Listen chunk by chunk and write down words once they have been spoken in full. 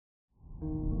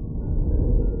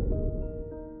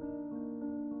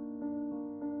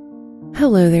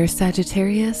Hello there,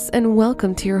 Sagittarius, and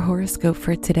welcome to your horoscope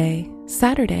for today,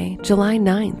 Saturday, July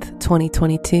 9th,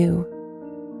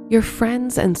 2022. Your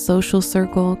friends and social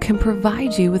circle can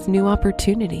provide you with new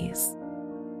opportunities.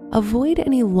 Avoid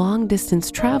any long-distance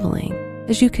traveling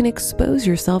as you can expose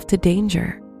yourself to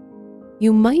danger.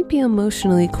 You might be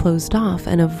emotionally closed off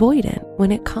and avoidant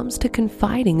when it comes to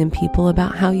confiding in people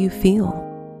about how you feel.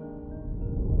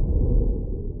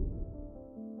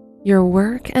 Your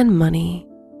work and money.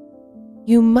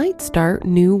 You might start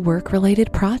new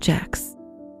work-related projects.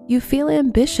 You feel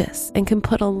ambitious and can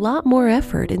put a lot more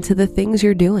effort into the things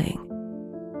you're doing.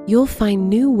 You'll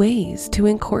find new ways to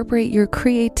incorporate your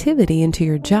creativity into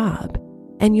your job,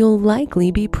 and you'll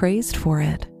likely be praised for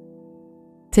it.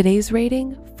 Today's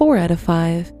rating, 4 out of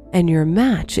 5, and your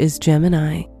match is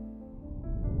Gemini.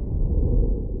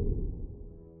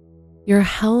 Your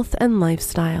health and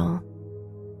lifestyle.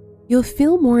 You'll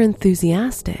feel more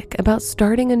enthusiastic about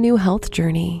starting a new health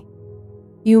journey.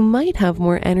 You might have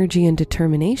more energy and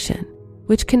determination,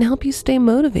 which can help you stay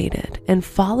motivated and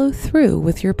follow through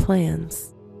with your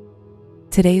plans.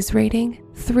 Today's rating,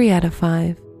 3 out of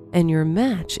 5, and your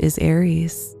match is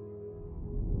Aries.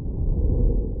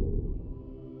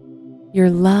 Your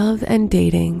love and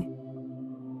dating.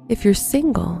 If you're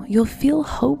single, you'll feel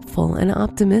hopeful and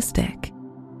optimistic.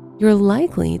 You're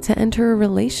likely to enter a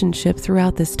relationship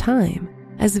throughout this time,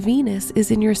 as Venus is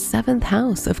in your 7th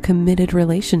house of committed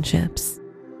relationships.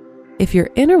 If you're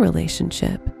in a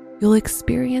relationship, you'll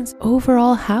experience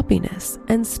overall happiness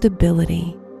and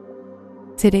stability.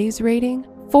 Today's rating,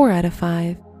 4 out of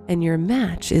 5, and your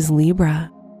match is Libra.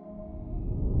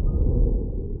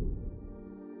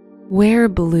 Wear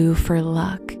blue for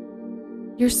luck.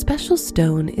 Your special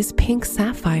stone is pink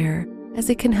sapphire,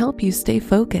 as it can help you stay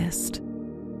focused.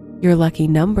 Your lucky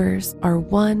numbers are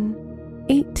 1,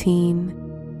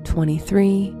 18,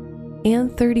 23,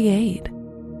 and 38.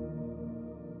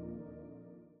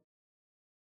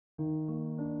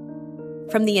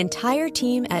 From the entire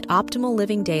team at Optimal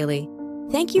Living Daily,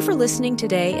 thank you for listening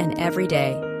today and every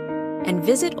day. And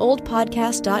visit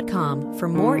oldpodcast.com for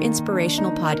more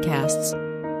inspirational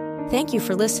podcasts. Thank you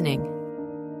for listening.